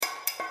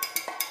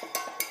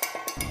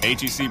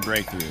HEC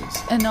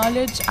Breakthroughs. A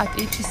Knowledge at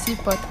HEC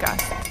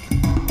podcast.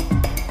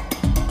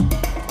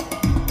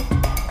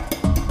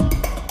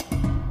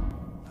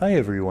 Hi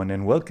everyone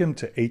and welcome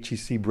to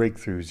HEC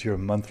Breakthroughs, your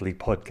monthly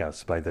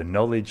podcast by the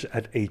Knowledge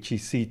at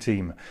HEC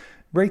team.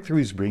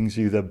 Breakthroughs brings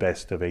you the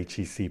best of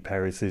HEC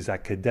Paris's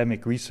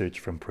academic research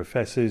from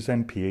professors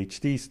and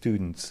PhD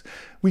students.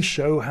 We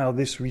show how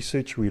this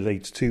research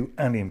relates to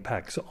and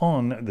impacts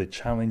on the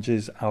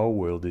challenges our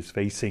world is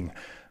facing.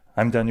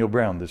 I'm Daniel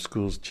Brown, the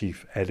school's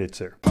chief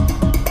editor.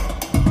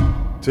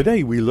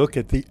 Today we look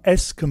at the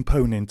S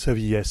component of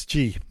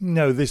ESG.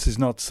 No, this is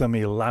not some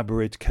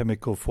elaborate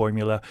chemical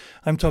formula.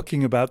 I'm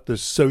talking about the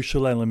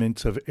social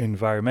element of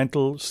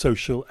environmental,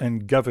 social,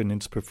 and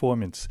governance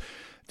performance.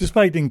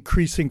 Despite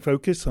increasing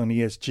focus on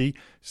ESG,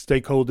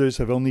 stakeholders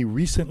have only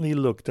recently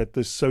looked at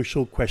the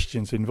social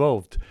questions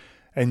involved.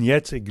 And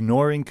yet,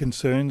 ignoring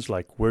concerns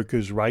like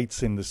workers'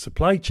 rights in the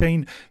supply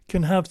chain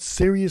can have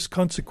serious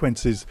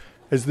consequences,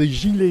 as the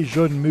Gilets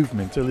jaunes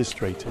movement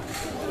illustrated.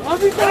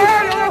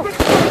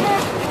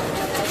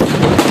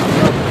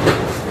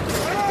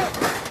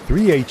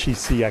 Three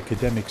HEC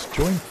academics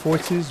joined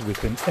forces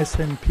with an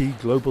S&P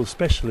Global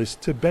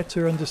specialist to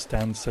better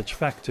understand such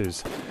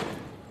factors.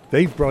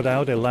 They've brought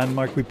out a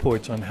landmark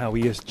report on how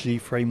ESG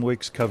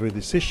frameworks cover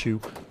this issue,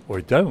 or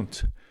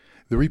don't.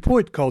 The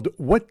report, called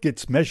What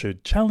Gets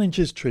Measured,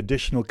 challenges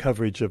traditional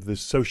coverage of the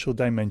social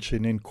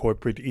dimension in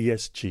corporate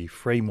ESG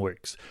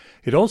frameworks.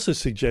 It also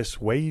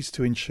suggests ways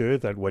to ensure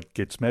that what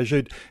gets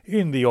measured,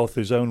 in the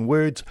author's own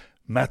words,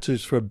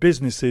 matters for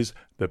businesses,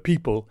 the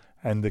people,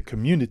 and the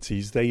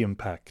communities they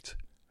impact.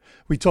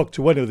 We talked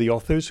to one of the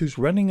authors who's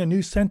running a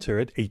new center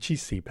at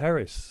HEC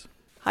Paris.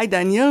 Hi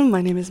Daniel,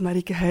 my name is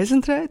Marieke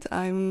Huizentruid.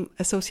 I'm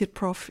Associate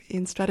Prof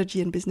in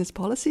Strategy and Business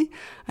Policy,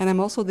 and I'm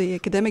also the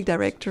Academic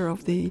Director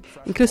of the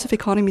Inclusive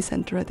Economy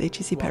Center at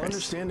HEC Paris.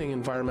 Understanding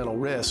environmental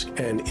risk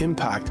and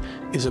impact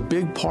is a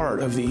big part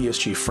of the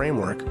ESG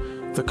framework.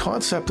 The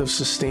concept of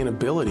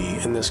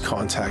sustainability in this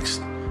context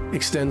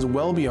extends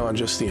well beyond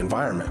just the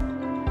environment.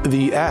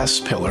 The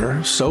S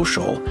pillar,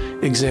 social,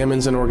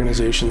 examines an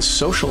organization's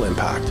social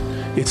impact.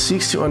 It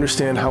seeks to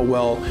understand how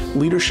well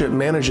leadership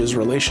manages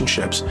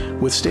relationships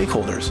with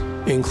stakeholders,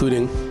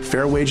 including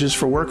fair wages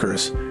for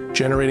workers,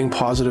 generating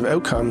positive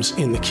outcomes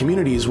in the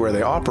communities where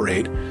they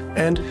operate,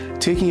 and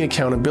taking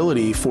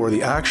accountability for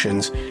the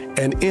actions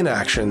and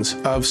inactions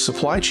of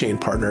supply chain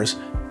partners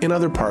in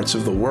other parts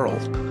of the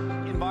world.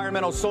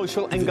 Environmental,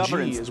 social, and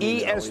governance,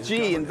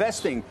 ESG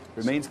investing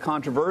remains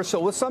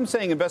controversial, with some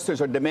saying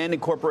investors are demanding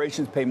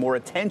corporations pay more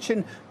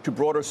attention to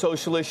broader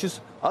social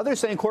issues.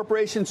 Others saying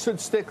corporations should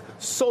stick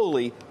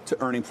solely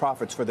to earning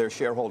profits for their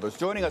shareholders.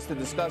 Joining us to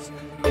discuss is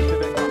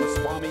Vivek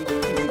Ramaswamy,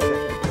 Executive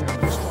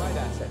Chairman of Stride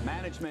Asset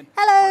Management.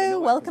 Hello,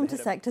 welcome to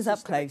Sectors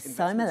Up Close.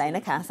 I'm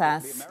Elena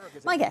Casas.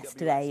 My guest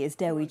today is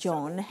Dewi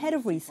John, Head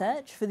of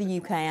Research for the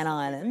UK and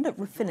Ireland at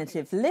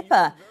Refinitiv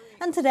Lipper.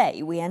 And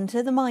today we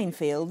enter the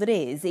minefield that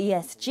is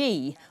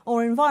ESG,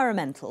 or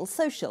Environmental,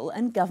 Social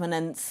and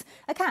Governance,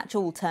 a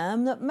catch-all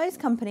term that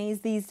most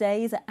companies these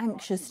days are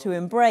anxious to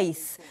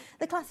embrace.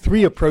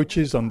 Three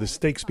approaches on the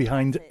stakes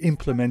behind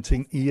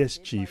implementing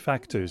ESG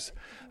factors.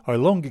 Our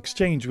long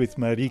exchange with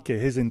Marieke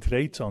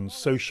Huizentruid on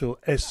social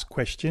S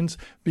questions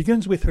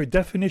begins with her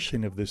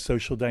definition of the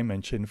social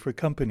dimension for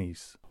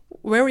companies.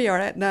 Where we are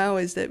at now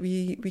is that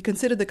we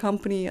consider the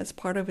company as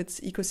part of its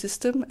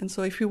ecosystem. And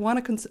so if we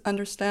want to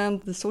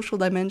understand the social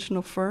dimension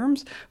of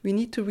firms, we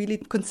need to really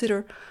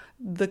consider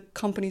the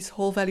company's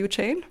whole value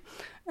chain.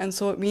 And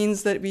so it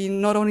means that we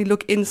not only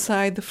look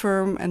inside the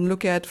firm and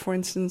look at, for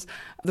instance,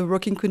 the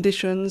working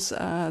conditions,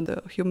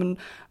 the human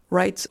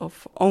rights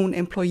of own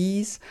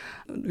employees.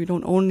 We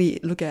don't only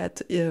look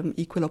at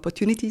equal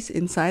opportunities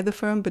inside the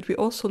firm, but we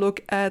also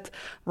look at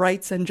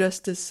rights and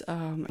justice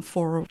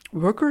for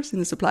workers in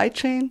the supply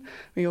chain.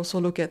 We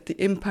also look at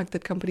the impact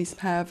that companies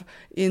have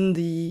in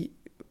the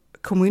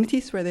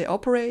communities where they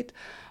operate,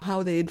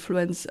 how they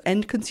influence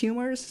end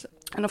consumers,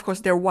 and of course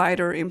their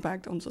wider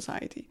impact on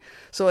society.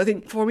 So I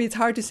think for me it's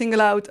hard to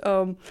single out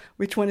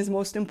which one is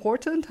most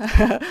important.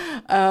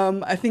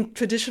 I think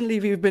traditionally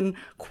we've been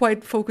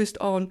quite focused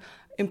on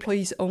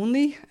employees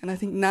only, and I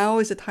think now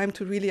is the time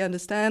to really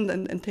understand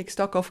and take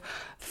stock of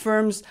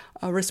firms'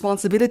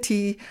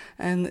 responsibility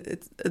and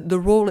the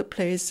role it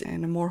plays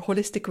in a more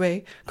holistic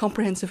way,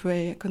 comprehensive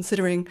way,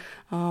 considering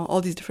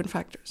all these different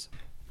factors.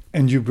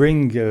 And you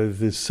bring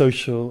the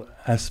social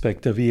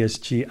aspect of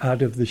ESG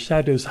out of the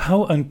shadows.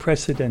 How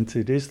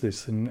unprecedented is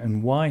this,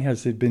 and why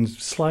has it been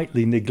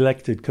slightly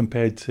neglected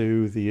compared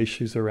to the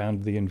issues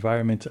around the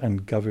environment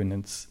and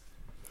governance?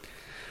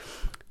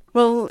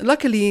 Well,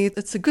 luckily,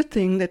 it's a good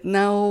thing that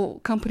now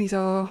companies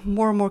are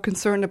more and more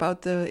concerned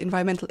about the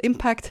environmental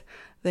impact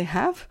they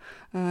have.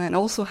 and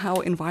also how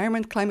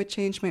climate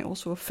change may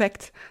also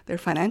affect their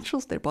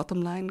financials, their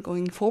bottom line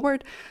going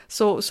forward.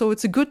 So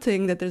it's a good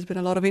thing that there's been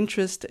a lot of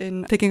interest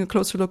in taking a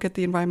closer look at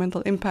the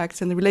environmental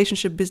impacts and the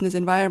relationship business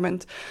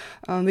environment.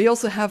 We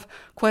also have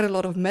quite a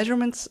lot of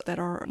measurements that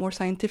are more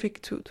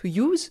scientific to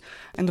use,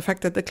 and the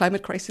fact that the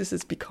climate crisis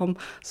has become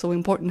so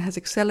important has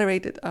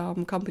accelerated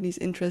companies'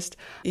 interest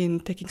in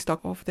taking stock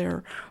of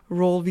their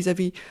role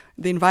vis-a-vis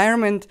the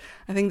environment.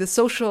 I think the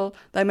social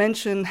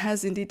dimension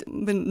has indeed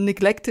been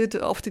neglected,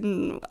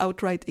 often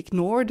outright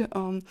ignored.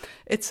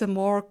 It's a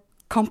more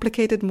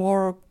complicated,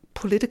 more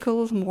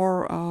political,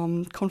 more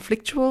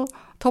conflictual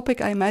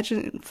topic, I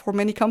imagine, for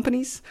many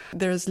companies.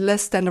 There's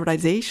less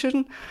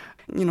standardization.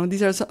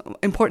 These are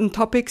important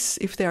topics.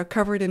 If they are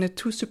covered in a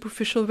too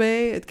superficial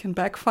way, it can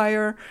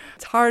backfire.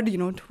 It's hard,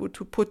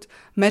 to put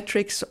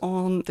metrics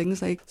on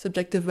things like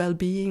subjective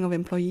well-being of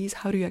employees.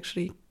 How do you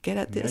actually get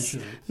at this?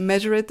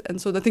 Measure it.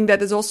 And so I think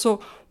that is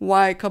also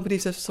why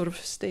companies have sort of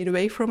stayed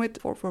away from it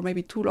for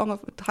maybe too long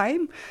of a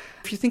time.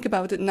 If you think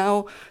about it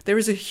now, there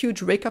is a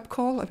huge wake-up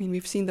call. I mean,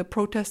 we've seen the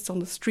protests on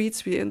the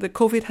streets. The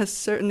COVID has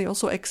certainly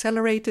also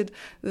accelerated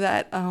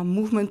that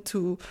movement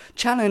to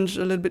challenge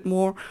a little bit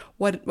more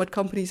what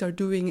companies are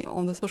doing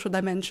on the social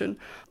dimension.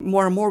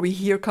 More and more we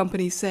hear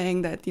companies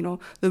saying that,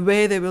 the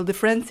way they will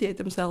differentiate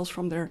themselves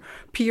from their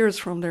peers,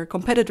 from their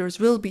competitors,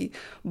 will be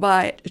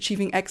by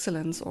achieving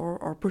excellence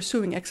or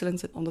pursuing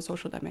excellence on the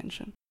social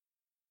dimension.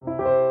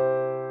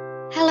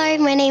 Hello,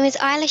 my name is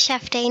Isla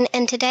Shaftain,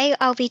 and today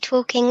I'll be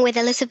talking with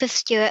Elizabeth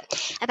Stewart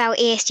about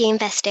ESG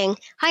investing.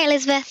 Hi,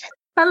 Elizabeth.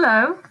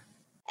 Hello.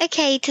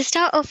 Okay, to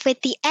start off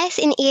with, the S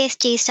in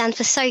ESG stands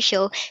for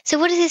social. So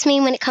what does this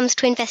mean when it comes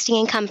to investing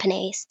in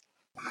companies?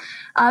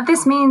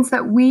 This means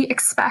that we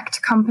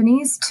expect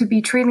companies to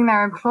be treating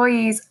their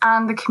employees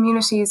and the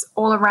communities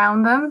all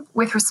around them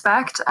with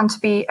respect and to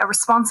be a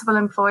responsible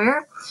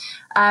employer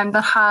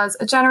that has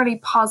a generally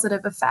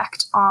positive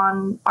effect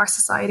on our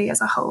society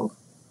as a whole.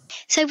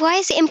 So why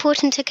is it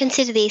important to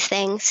consider these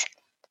things?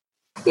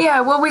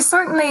 Yeah, well, we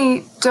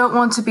certainly don't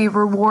want to be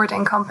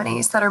rewarding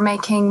companies that are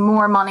making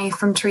more money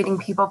from treating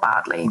people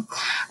badly.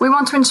 We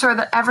want to ensure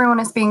that everyone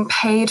is being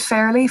paid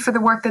fairly for the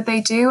work that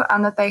they do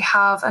and that they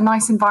have a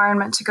nice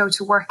environment to go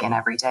to work in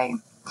every day.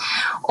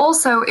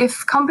 Also,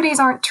 if companies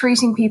aren't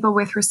treating people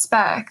with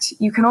respect,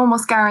 you can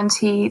almost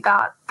guarantee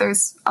that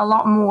there's a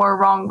lot more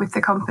wrong with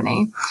the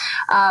company.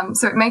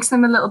 So it makes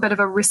them a little bit of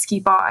a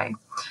risky buy.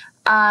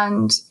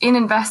 And in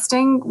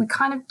investing, we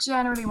kind of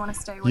generally want to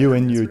stay away. You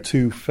and your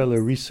two fellow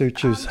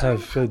researchers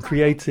have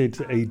created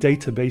a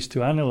database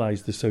to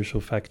analyze the social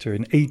factor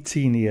in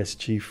 18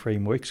 ESG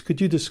frameworks.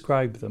 Could you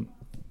describe them?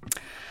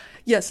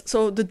 Yes,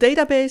 so the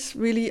database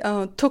really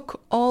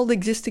took all the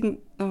existing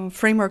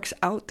frameworks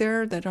out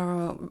there that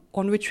are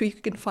on which we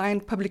can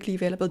find publicly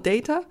available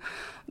data.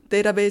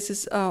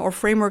 Databases or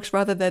frameworks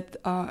rather that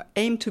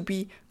aim to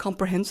be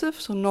comprehensive,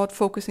 so not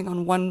focusing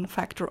on one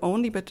factor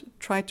only, but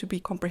try to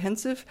be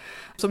comprehensive.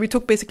 So we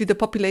took basically the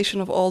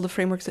population of all the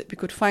frameworks that we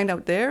could find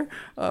out there,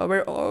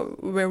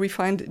 where we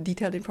find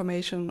detailed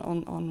information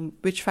on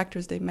which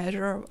factors they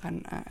measure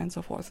and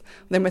so forth,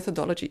 their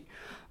methodology.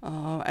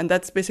 And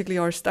that's basically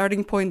our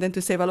starting point then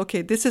to say, well,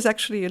 okay, this is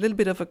actually a little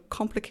bit of a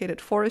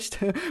complicated forest.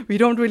 We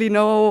don't really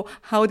know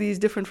how these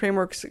different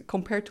frameworks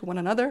compare to one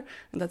another.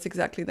 And that's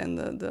exactly then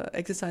the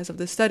exercise of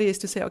the study is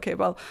to say, okay,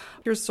 well,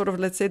 here's sort of,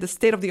 let's say, the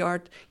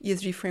state-of-the-art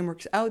ESG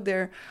frameworks out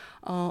there.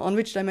 On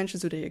which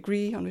dimensions do they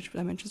agree? On which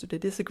dimensions do they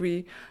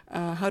disagree?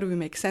 How do we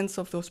make sense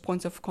of those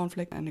points of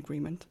conflict and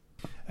agreement?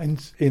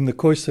 And in the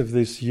course of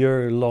this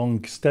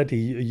year-long study,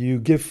 you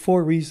give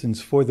 4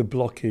 reasons for the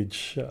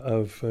blockage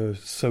of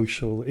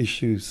social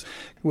issues.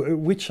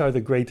 Which are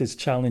the greatest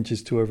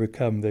challenges to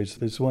overcome?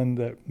 There's one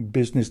that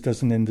business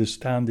doesn't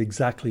understand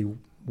exactly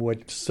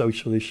what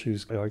social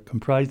issues are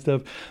comprised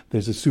of.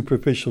 There's a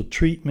superficial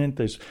treatment.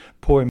 There's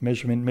poor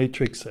measurement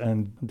matrix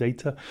and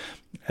data.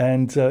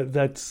 And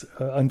that's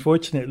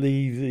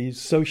unfortunately, the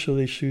social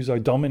issues are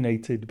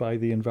dominated by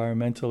the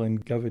environmental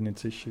and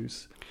governance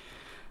issues.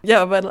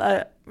 Yeah,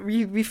 well,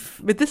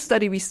 with this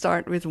study, we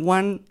start with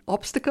one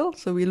obstacle.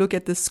 So we look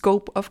at the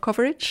scope of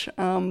coverage.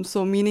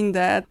 So meaning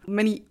that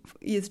many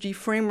ESG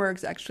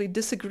frameworks actually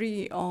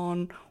disagree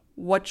on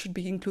what should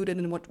be included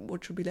and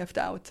what should be left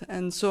out.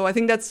 And so I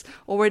think that's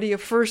already a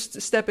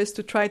first step, is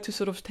to try to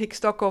sort of take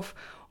stock of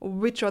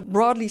which are,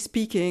 broadly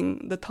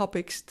speaking, the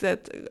topics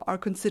that are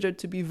considered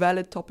to be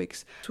valid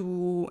topics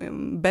to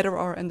better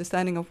our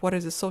understanding of what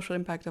is the social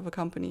impact of a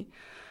company.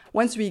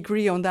 Once we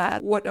agree on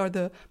that, what are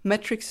the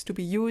metrics to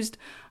be used?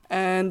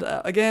 And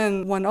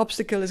again, one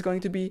obstacle is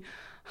going to be,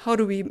 how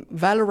do we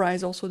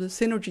valorize also the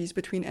synergies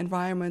between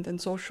environment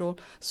and social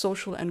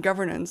and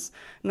governance?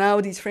 Now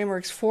these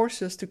frameworks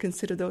force us to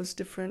consider those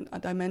different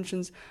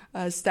dimensions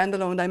as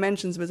standalone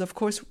dimensions, but of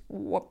course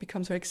what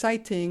becomes very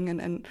exciting,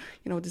 and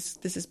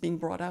this is being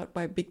brought out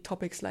by big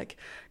topics like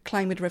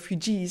climate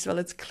refugees. Well,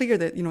 it's clear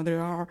that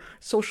there are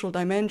social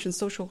dimensions,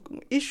 social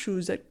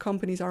issues that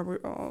companies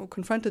are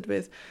confronted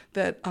with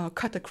that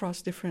cut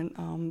across different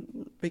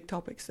big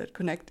topics that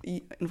connect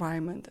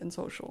environment and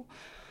social.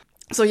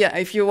 So yeah,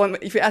 if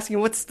you're asking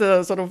what's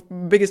the sort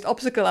of biggest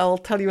obstacle, I'll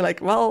tell you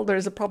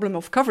there's a problem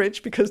of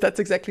coverage, because that's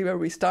exactly where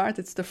we start.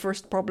 It's the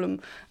first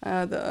problem,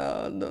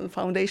 the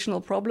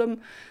foundational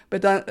problem.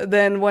 But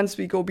then once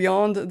we go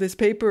beyond this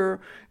paper,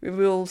 we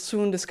will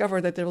soon discover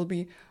that there will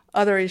be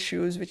other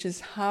issues, which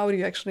is how do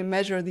you actually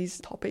measure these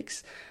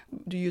topics?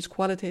 Do you use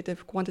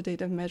qualitative,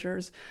 quantitative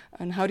measures?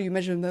 And how do you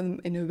measure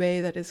them in a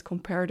way that is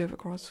comparative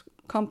across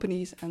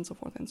companies and so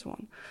forth and so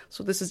on?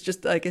 So this is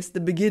just, I guess, the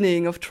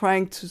beginning of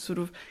trying to sort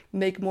of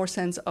make more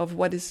sense of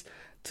what is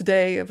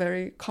today a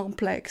very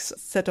complex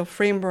set of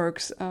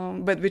frameworks,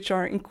 but which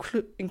are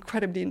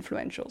incredibly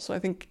influential. So I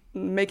think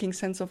making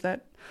sense of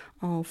that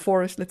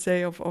forest, let's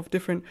say, of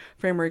different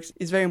frameworks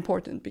is very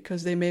important,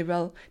 because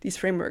these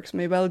frameworks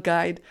may well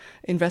guide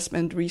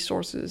investment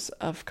resources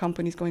of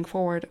companies going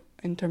forward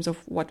in terms of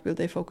what will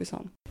they focus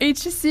on.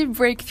 HEC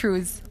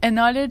Breakthroughs, a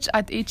Knowledge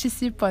at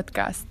HEC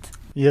podcast.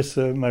 Yes,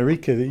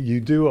 Marika, you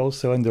do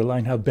also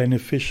underline how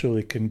beneficial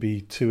it can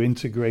be to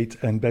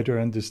integrate and better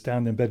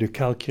understand and better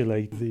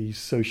calculate the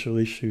social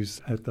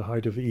issues at the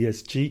heart of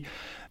ESG.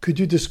 Could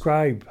you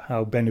describe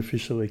how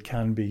beneficial it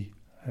can be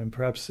and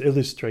perhaps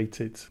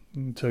illustrate it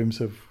in terms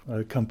of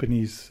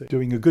companies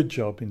doing a good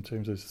job in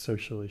terms of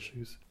social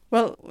issues?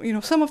 Well,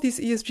 some of these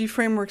ESG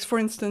frameworks, for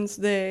instance,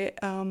 they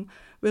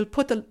will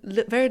put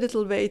very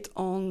little weight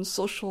on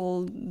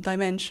social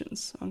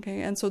dimensions.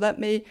 Okay, and so that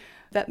may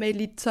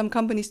lead some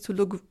companies to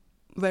look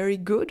very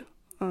good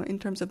in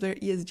terms of their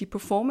ESG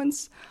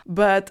performance,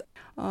 but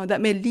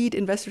that may lead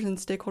investors and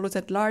stakeholders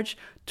at large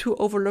to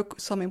overlook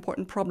some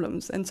important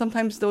problems. And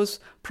sometimes those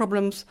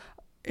problems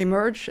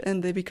emerge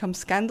and they become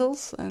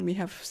scandals, and we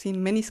have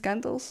seen many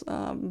scandals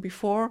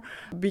before,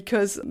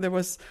 because there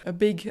was a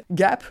big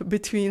gap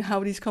between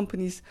how these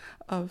companies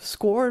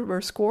were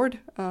scored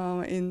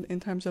in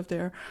terms of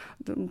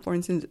for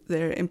instance,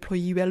 their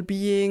employee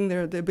well-being,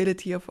 the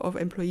ability of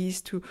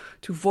employees to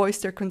voice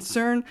their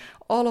concern.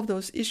 All of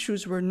those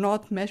issues were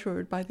not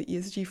measured by the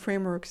ESG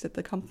frameworks that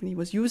the company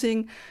was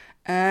using.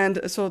 And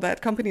so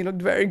that company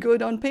looked very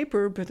good on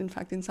paper, but in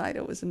fact inside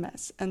it was a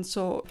mess. And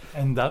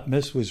that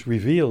mess was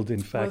revealed,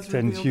 in fact.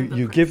 And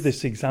you give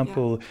this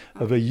example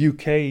of a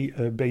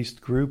UK-based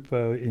group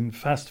in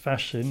fast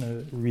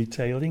fashion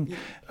retailing,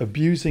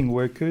 abusing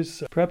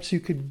workers. Perhaps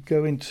you could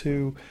go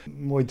into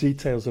more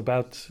details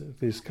about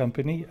this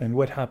company and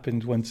what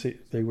happened once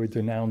they were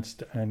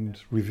denounced and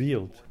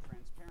revealed.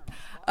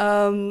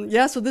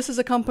 So this is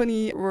a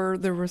company where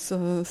there was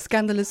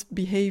scandalous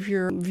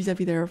behavior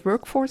vis-à-vis their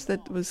workforce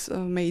that was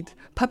made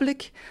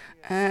public,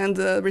 and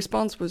the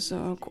response was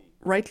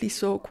rightly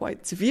so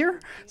quite severe.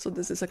 So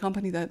this is a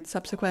company that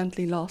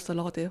subsequently lost a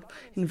lot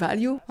in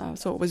value.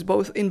 So it was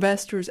both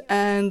investors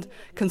and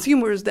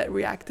consumers that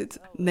reacted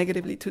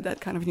negatively to that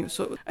kind of news.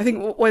 So I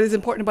think what is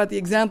important about the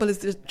example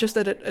is just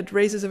that it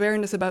raises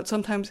awareness about,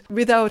 sometimes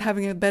without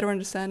having a better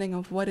understanding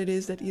of what it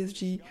is that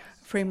ESG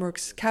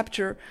frameworks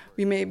capture,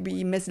 we may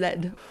be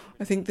misled.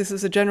 I think this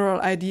is a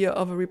general idea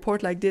of a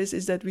report like this,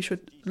 is that we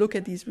should look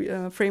at these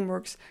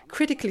frameworks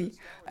critically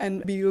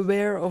and be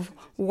aware of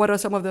what are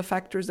some of the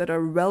factors that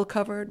are well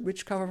covered,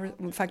 which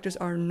factors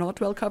are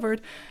not well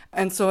covered.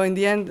 And so in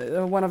the end,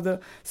 one of the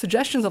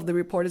suggestions of the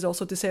report is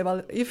also to say,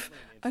 well, if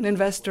an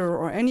investor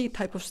or any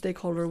type of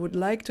stakeholder would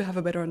like to have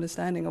a better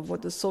understanding of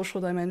what the social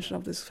dimension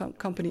of this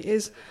company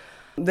is,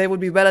 they would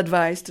be well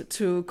advised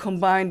to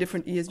combine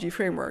different ESG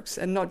frameworks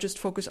and not just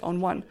focus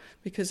on one.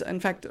 Because, in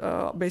fact,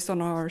 based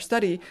on our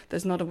study,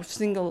 there's not a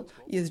single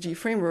ESG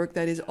framework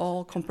that is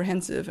all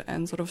comprehensive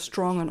and sort of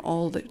strong on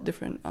all the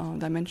different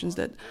dimensions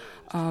that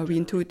we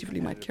intuitively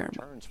might care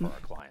about. For our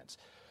clients.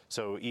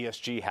 So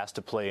ESG has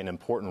to play an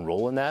important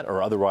role in that,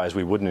 or otherwise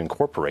we wouldn't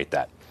incorporate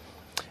that.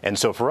 And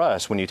so for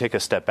us, when you take a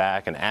step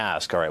back and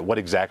ask, all right, what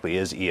exactly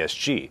is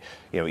ESG?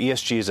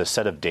 ESG is a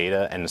set of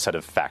data and a set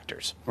of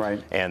factors.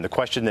 Right. And the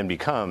question then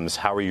becomes,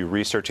 how are you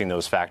researching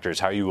those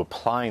factors? How are you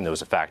applying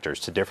those factors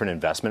to different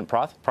investment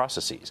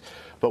processes?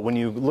 But when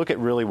you look at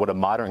really what a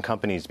modern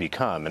company's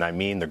become, and I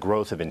mean the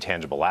growth of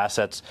intangible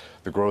assets,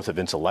 the growth of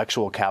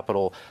intellectual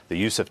capital, the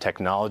use of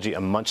technology,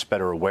 a much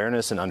better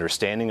awareness and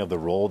understanding of the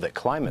role that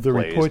climate plays.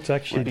 The report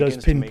actually does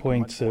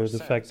pinpoint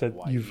the fact that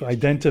you've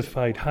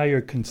identified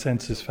higher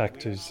consensus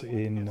factors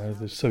in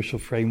the social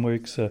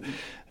frameworks,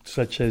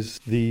 such as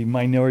the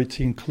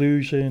minority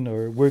inclusion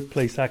or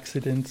workplace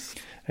accidents,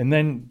 and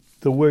then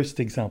the worst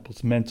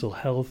examples, mental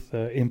health,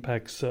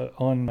 impacts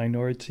on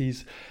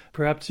minorities.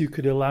 Perhaps you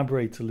could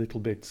elaborate a little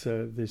bit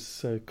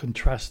this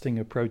contrasting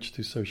approach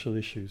to social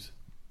issues.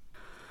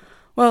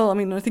 Well,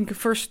 I think the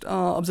first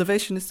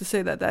observation is to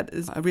say that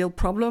is a real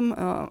problem.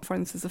 For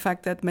instance, the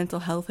fact that mental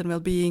health and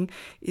well-being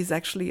is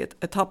actually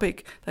a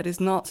topic that is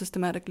not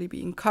systematically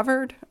being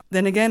covered.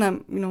 Then again,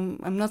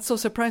 I'm not so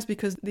surprised,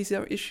 because these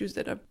are issues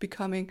that are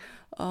becoming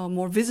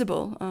more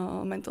visible.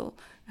 Mental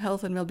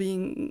health and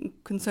well-being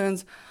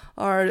concerns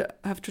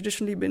have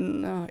traditionally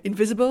been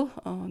invisible.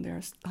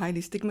 They're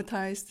highly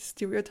stigmatized,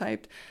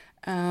 stereotyped.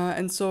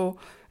 And so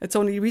it's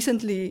only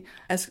recently,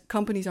 as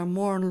companies are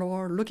more and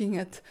more looking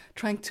at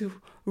trying to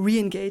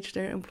re-engage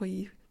their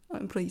employee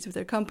employees of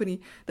their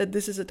company, that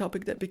this is a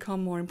topic that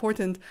become more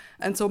important.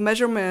 And so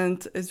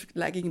measurement is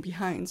lagging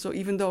behind. So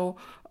even though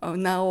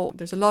now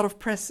there's a lot of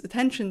press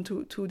attention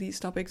to these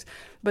topics,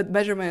 but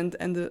measurement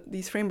and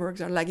these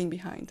frameworks are lagging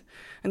behind.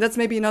 And that's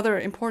maybe another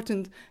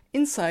important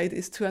insight,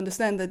 is to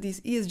understand that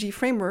these ESG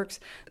frameworks,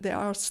 they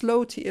are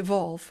slow to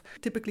evolve,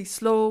 typically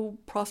slow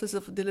process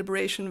of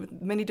deliberation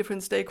with many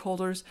different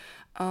stakeholders.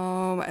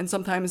 And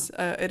sometimes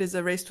it is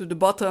a race to the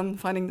bottom,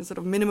 finding the sort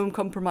of minimum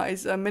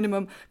compromise,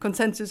 minimum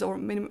consensus or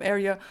minimum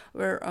area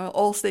where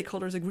all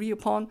stakeholders agree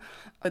upon.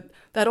 But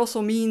that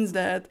also means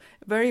that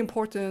very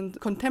important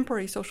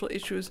contemporary social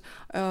issues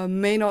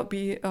may not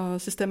be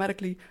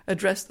systematically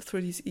addressed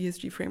through these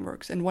ESG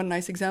frameworks. And one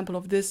nice example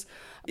of this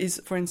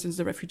is, for instance,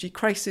 the refugee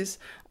crisis,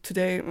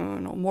 today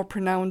more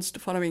pronounced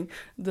following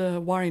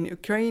the war in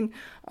Ukraine.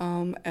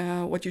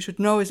 What you should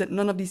know is that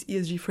none of these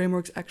ESG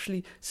frameworks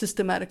actually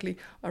systematically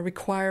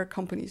require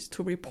companies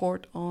to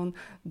report on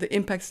the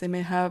impacts they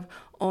may have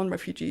on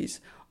refugees,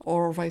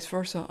 or vice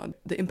versa,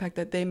 the impact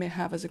that they may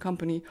have as a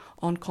company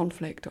on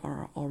conflict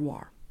or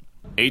war.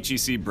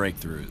 HEC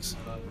Breakthroughs.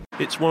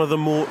 It's one of the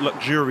more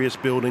luxurious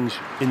buildings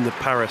in the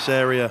Paris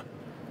area.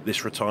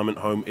 This retirement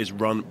home is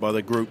run by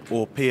the group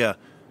Orpea.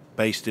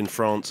 Based in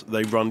France,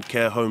 they run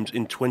care homes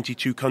in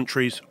 22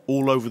 countries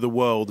all over the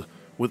world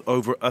with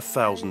over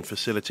 1,000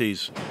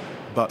 facilities.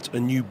 But a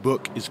new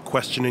book is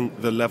questioning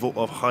the level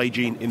of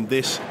hygiene in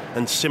this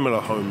and similar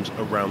homes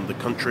around the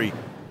country.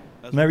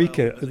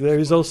 Marika, there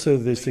is also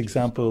this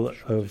example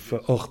of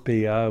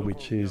Orpea,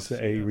 which is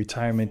a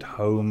retirement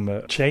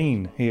home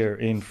chain here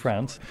in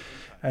France,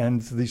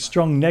 and the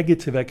strong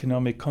negative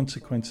economic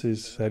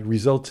consequences that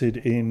resulted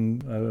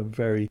in a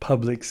very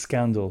public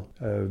scandal,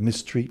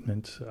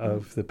 mistreatment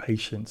of the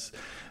patients.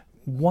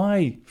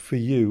 Why, for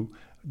you,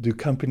 do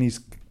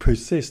companies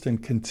persist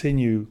and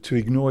continue to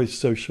ignore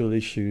social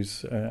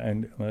issues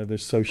and their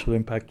social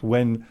impact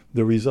when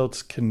the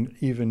results can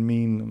even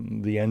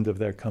mean the end of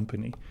their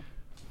company?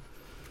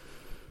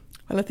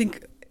 Well, I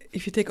think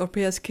if you take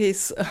Orpea's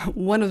case,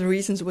 one of the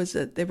reasons was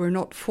that they were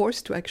not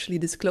forced to actually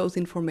disclose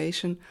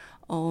information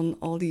on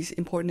all these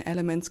important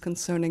elements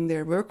concerning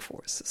their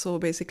workforce. So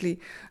basically,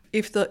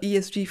 if the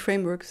ESG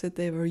frameworks that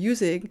they were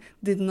using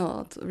did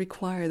not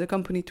require the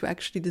company to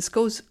actually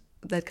disclose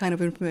that kind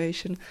of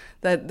information,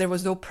 that there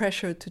was no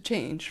pressure to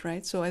change,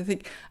 right? So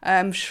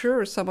I'm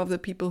sure some of the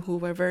people who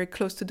were very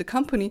close to the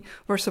company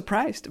were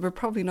surprised, were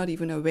probably not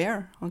even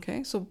aware,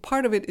 okay? So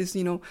part of it is,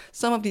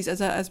 some of these,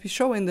 as we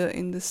show in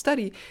the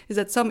study, is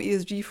that some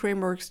ESG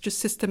frameworks just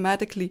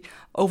systematically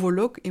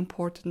overlook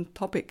important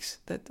topics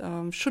that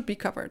should be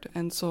covered.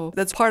 And so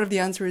that's part of the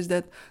answer, is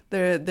that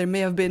there may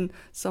have been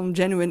some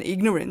genuine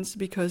ignorance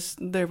because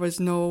there was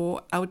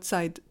no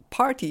outside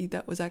party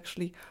that was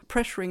actually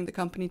pressuring the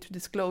company to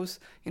disclose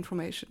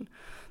information.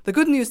 The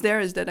good news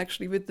there is that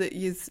actually with the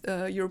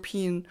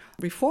European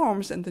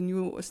reforms and the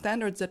new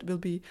standards that will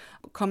be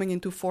coming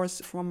into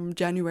force from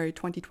January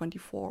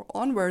 2024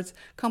 onwards,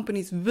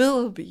 companies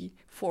will be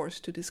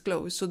forced to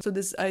disclose. So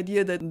this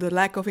idea that the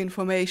lack of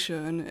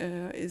information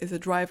is a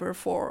driver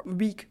for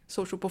weak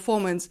social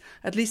performance,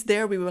 at least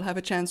there we will have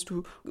a chance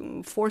to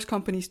force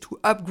companies to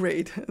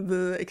upgrade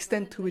the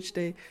extent to which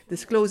they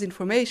disclose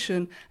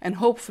information, and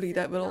hopefully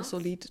that will also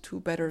lead to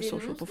better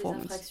social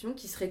performance. Des infractions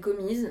qui seraient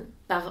commises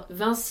par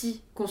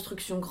Vinci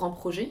Construction Grand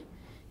Projet,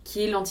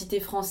 qui est l'entité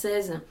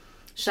française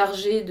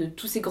chargée de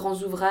tous ces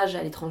grands ouvrages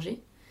à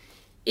l'étranger,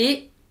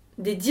 et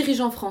des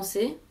dirigeants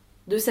français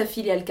de sa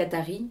filiale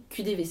qatari,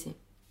 QDVC.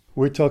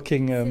 We're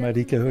talking,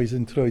 Marika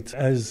Huijsentruit,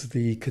 as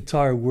the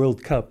Qatar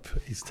World Cup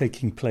is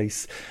taking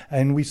place.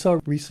 And we saw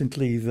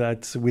recently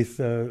that with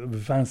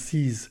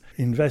Vinci's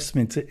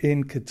investment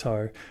in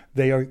Qatar,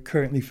 they are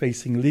currently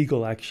facing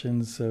legal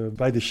actions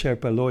by the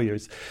Sherpa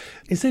lawyers.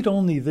 Is it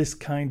only this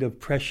kind of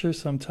pressure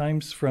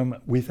sometimes from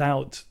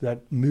without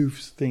that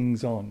moves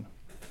things on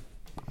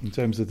in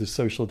terms of the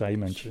social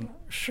dimension?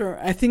 Sure.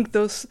 I think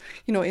those,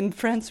 in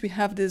France we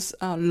have this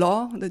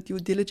law, the due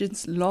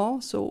diligence law,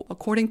 so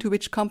according to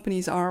which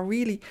companies are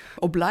really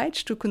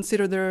obliged to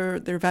consider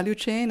their value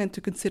chain and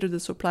to consider the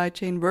supply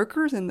chain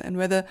workers and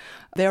whether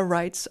their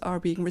rights are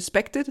being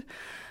respected.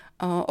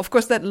 Of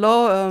course, that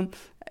law,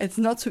 it's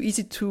not so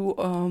easy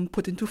to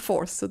put into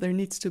force. So there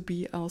needs to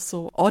be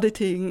also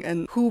auditing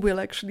and who will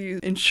actually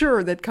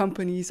ensure that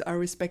companies are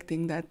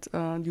respecting that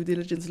due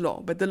diligence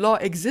law. But the law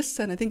exists,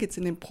 and I think it's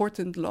an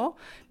important law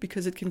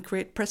because it can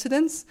create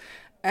precedents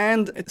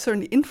and it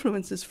certainly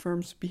influences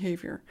firms'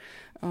 behavior.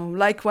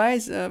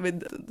 Likewise,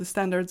 with the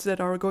standards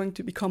that are going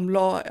to become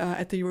law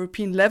at the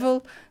European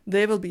level,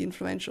 they will be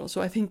influential.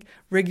 So I think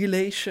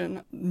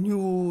regulation,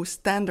 new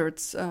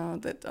standards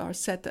that are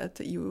set at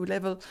the EU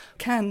level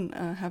can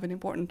have an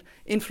important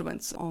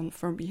influence on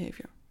firm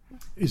behavior.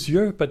 Is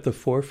Europe at the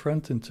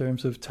forefront in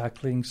terms of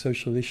tackling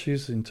social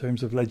issues, in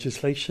terms of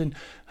legislation?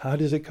 How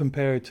does it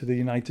compare to the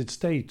United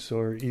States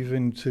or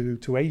even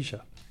to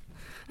Asia?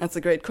 That's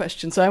a great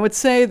question. So I would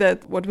say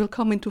that what will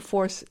come into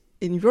force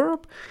in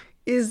Europe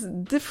is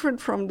different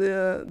from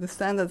the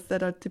standards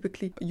that are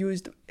typically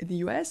used in the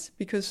US,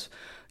 because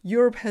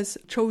Europe has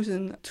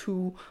chosen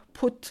to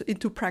put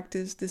into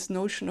practice this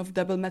notion of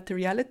double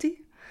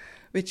materiality,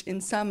 which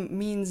in sum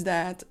means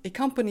that a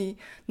company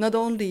not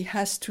only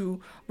has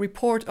to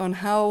report on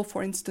how,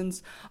 for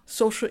instance,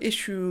 social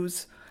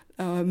issues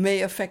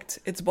may affect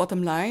its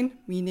bottom line,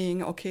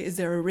 meaning, okay, is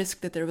there a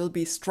risk that there will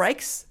be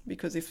strikes?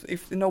 Because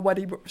if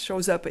nobody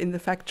shows up in the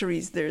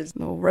factories, there's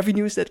no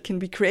revenues that can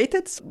be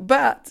created.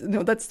 But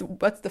that's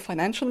the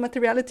financial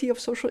materiality of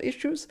social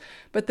issues.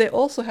 But they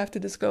also have to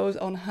disclose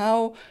on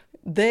how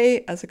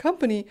they, as a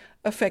company,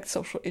 affect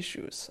social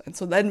issues. And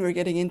so then we're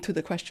getting into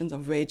the questions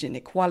of wage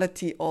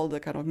inequality, all the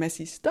kind of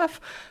messy stuff.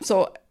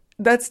 So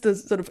that's the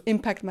sort of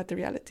impact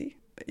materiality.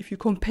 If you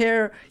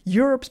compare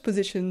Europe's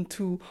position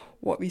to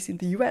what we see in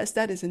the US,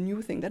 that is a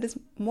new thing. That is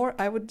more,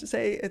 I would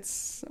say,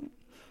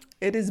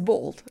 it is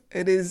bold.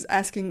 It is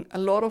asking a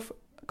lot of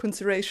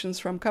considerations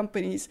from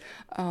companies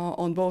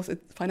on both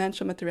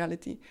financial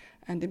materiality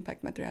and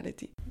impact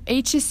materiality.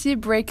 HEC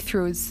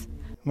breakthroughs.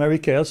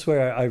 Marieke,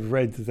 elsewhere I've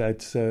read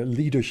that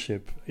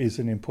leadership is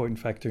an important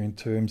factor in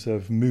terms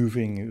of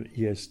moving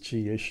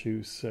ESG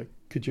issues.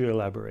 Could you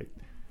elaborate?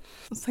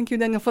 Thank you,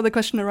 Daniel, for the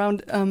question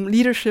around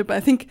leadership. I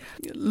think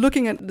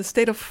looking at the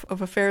state of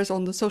affairs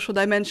on the social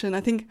dimension,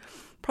 I think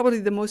probably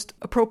the most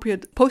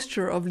appropriate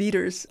posture of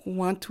leaders who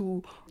want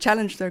to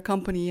challenge their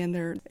company and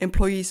their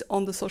employees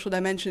on the social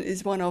dimension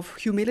is one of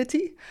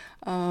humility,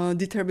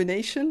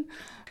 determination,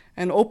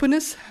 and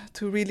openness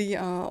to really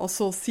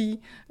also see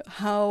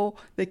how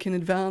they can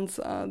advance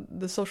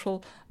the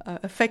social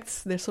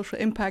effects, their social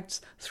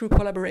impacts through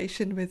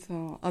collaboration with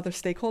other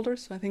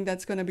stakeholders. So I think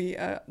that's going to be,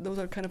 those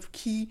are kind of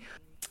key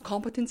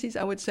competencies,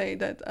 I would say,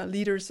 that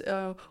leaders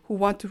who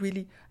want to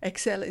really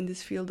excel in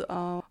this field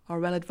are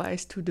well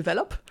advised to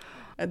develop.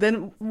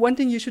 Then one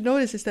thing you should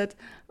notice is that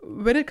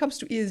when it comes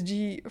to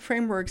ESG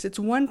frameworks, it's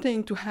one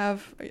thing to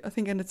have, I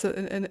think, and it's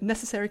a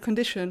necessary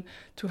condition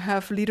to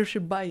have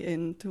leadership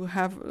buy-in, to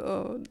have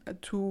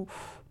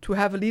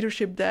a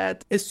leadership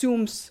that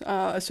assumes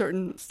a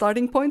certain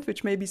starting point,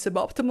 which may be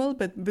suboptimal,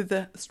 but with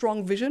a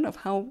strong vision of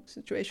how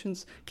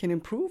situations can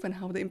improve and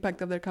how the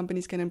impact of their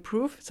companies can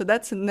improve. So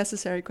that's a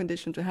necessary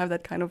condition to have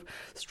that kind of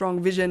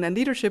strong vision and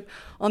leadership.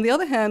 On the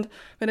other hand,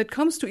 when it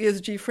comes to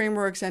ESG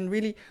frameworks and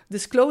really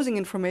disclosing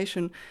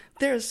information,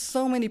 there's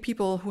so many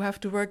people who have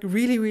to work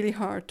really, really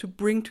hard to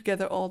bring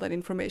together all that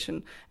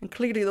information. And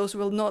clearly those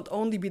will not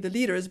only be the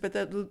leaders, but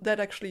that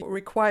actually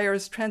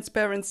requires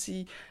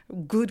transparency,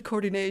 good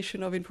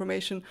coordination of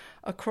information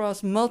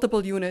across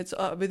multiple units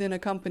within a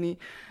company.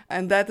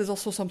 And that is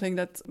also something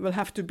that will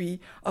have to be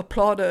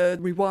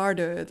applauded,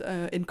 rewarded,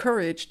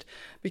 encouraged,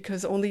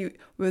 because only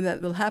when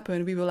that will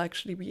happen, we will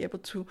actually be able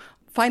to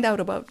find out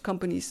about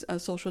companies'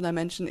 social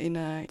dimension in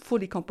a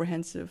fully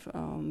comprehensive,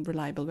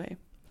 reliable way.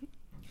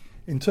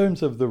 In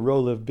terms of the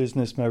role of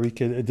business,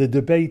 Marieke, the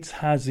debate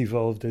has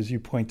evolved, as you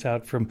point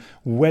out, from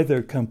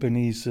whether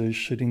companies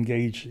should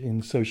engage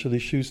in social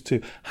issues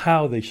to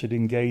how they should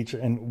engage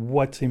and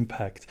what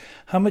impact.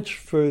 How much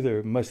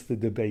further must the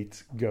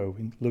debate go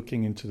in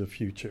looking into the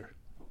future?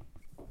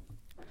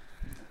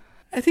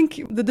 I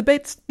think the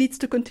debate needs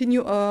to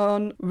continue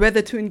on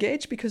whether to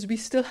engage, because we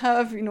still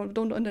have,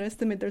 don't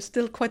underestimate, there's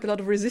still quite a lot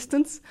of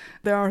resistance.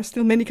 There are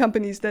still many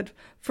companies that,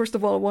 first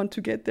of all, want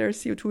to get their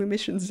CO2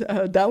 emissions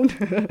down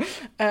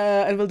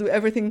and will do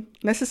everything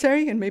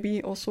necessary, and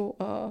maybe also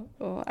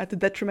at the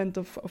detriment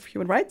of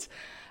human rights.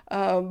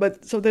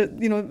 But so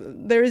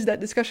there is that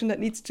discussion that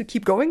needs to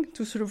keep going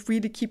to sort of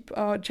really keep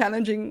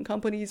challenging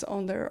companies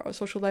on their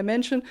social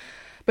dimension.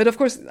 But of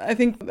course, I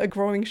think a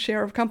growing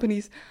share of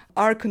companies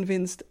are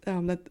convinced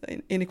that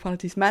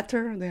inequalities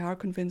matter. They are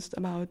convinced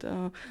about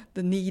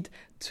the need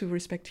to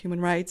respect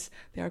human rights.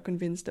 They are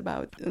convinced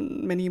about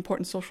many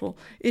important social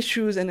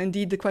issues. And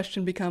indeed, the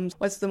question becomes,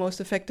 what's the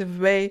most effective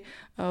way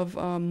of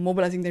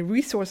mobilizing their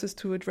resources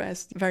to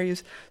address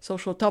various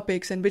social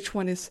topics, and which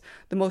one is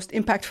the most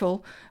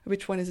impactful,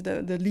 which one is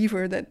the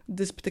lever that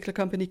this particular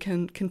company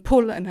can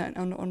pull and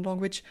along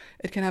which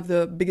it can have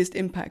the biggest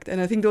impact. And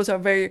I think those are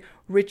very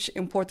rich,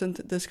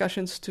 important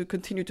discussions to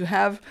continue to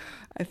have.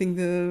 I think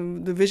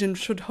the vision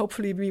should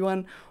hopefully be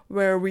one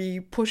where we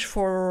push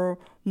for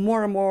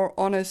more and more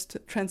honest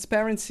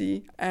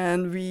transparency,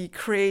 and we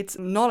create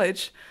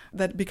knowledge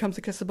that becomes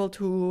accessible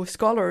to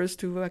scholars,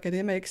 to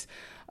academics,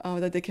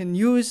 that they can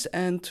use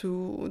and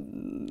to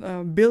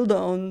build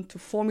on, to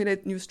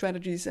formulate new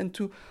strategies, and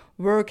to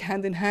work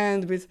hand in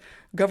hand with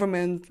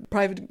government,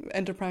 private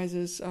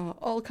enterprises,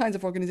 all kinds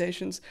of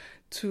organizations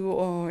to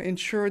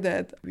ensure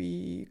that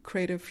we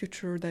create a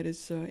future that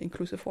is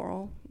inclusive for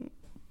all.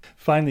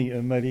 Finally,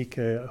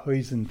 Marieke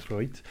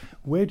Huijsentrooit,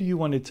 where do you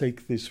want to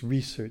take this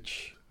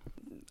research?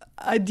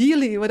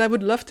 Ideally, what I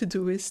would love to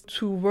do is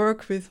to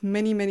work with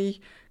many,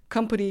 many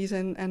companies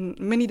and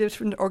many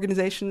different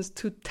organizations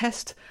to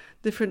test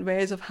different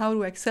ways of how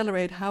to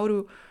accelerate, how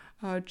to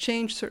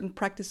change certain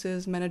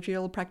practices,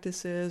 managerial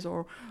practices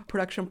or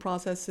production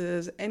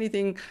processes,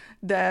 anything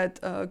that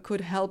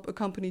could help a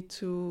company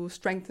to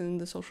strengthen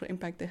the social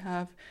impact they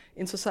have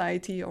in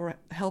society or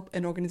help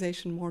an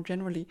organization more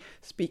generally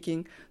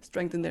speaking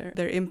strengthen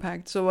their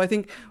impact. So I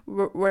think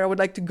where I would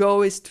like to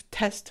go is to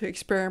test, to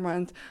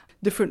experiment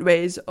different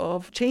ways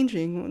of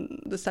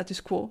changing the status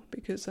quo,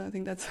 because I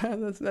think that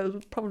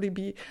would probably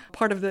be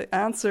part of the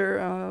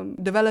answer,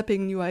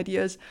 developing new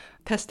ideas,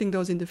 testing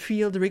those in the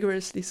field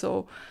rigorously,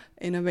 so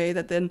in a way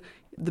that then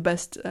the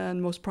best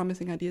and most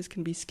promising ideas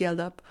can be scaled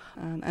up.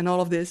 And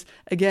all of this,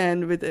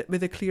 again,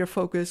 with a clear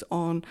focus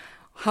on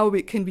how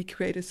we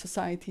create a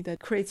society that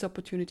creates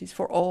opportunities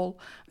for all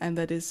and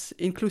that is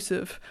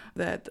inclusive,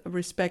 that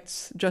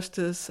respects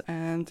justice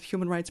and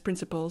human rights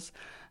principles,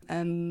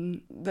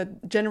 and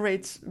that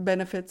generates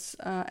benefits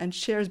and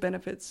shares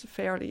benefits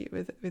fairly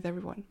with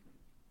everyone.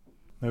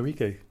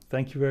 Marieke,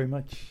 thank you very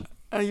much.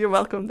 You're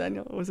welcome,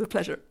 Daniel. It was a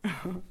pleasure.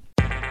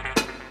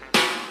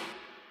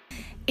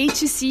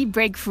 HEC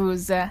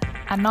Breakthroughs,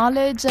 a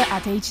Knowledge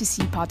at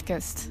HEC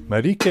podcast.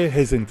 Marieke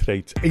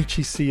Hezentreit,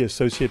 HEC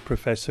Associate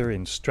Professor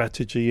in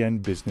Strategy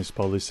and Business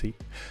Policy.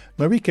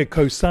 Marieke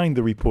co-signed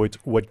the report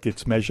What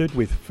Gets Measured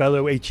with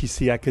fellow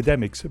HEC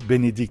academics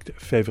Bénédicte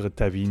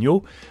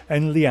Febvre-Tavignot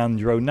and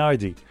Leandro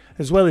Nardi,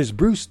 as well as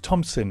Bruce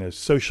Thompson, a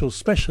social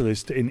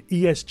specialist in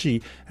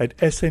ESG at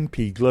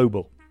S&P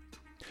Global.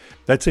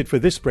 That's it for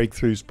this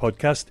Breakthroughs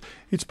podcast.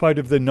 It's part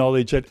of the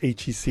Knowledge at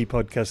HEC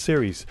podcast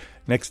series.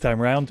 Next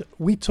time round,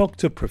 we talk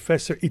to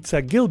Professor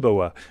Itzhak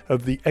Gilboa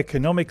of the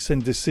Economics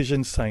and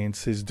Decision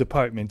Sciences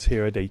Department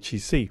here at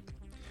HEC.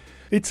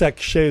 Itzhak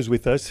shares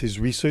with us his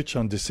research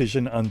on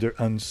decision under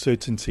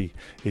uncertainty.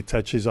 It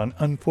touches on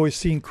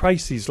unforeseen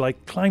crises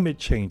like climate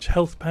change,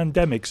 health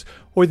pandemics,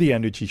 or the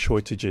energy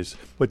shortages,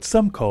 what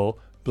some call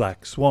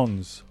black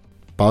swans.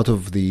 Part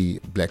of the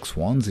black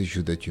swans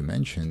issue that you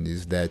mentioned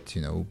is that,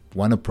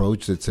 one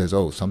approach that says,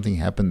 something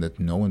happened that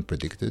no one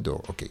predicted,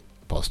 or,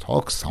 post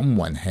hoc,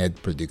 someone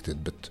had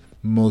predicted, but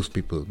most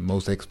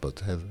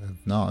experts have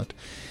not.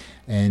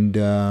 And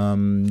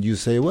you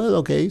say,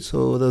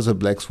 so there's a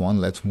black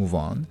swan, let's move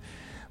on.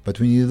 But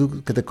when you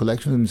look at the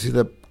collection, you see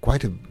that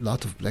quite a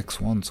lot of black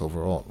swans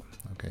overall.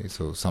 Okay,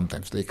 so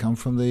sometimes they come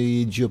from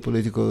the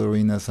geopolitical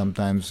arena,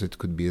 sometimes it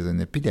could be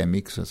an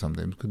epidemic, so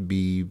sometimes it could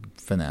be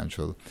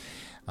financial.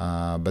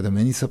 But there are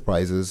many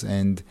surprises,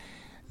 and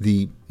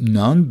the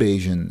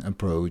non-Bayesian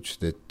approach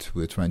that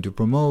we're trying to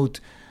promote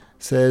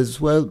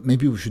says,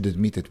 maybe we should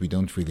admit that we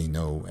don't really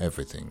know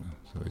everything.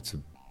 So it's a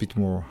bit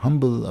more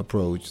humble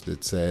approach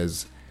that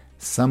says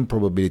some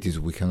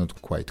probabilities we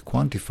cannot quite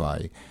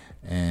quantify,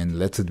 and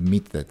let's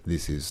admit that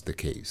this is the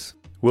case.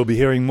 We'll be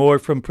hearing more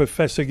from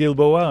Professor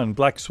Gilboa on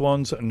black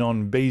swans,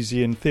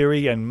 non-Bayesian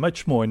theory, and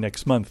much more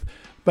next month.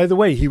 By the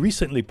way, he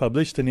recently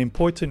published an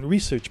important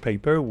research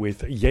paper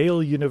with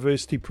Yale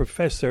University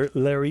professor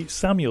Larry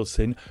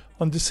Samuelson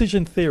on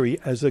decision theory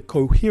as a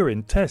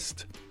coherent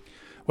test.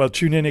 Well,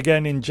 tune in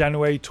again in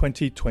January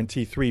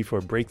 2023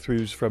 for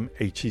Breakthroughs from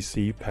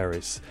HEC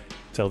Paris.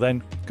 Till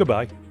then,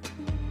 goodbye.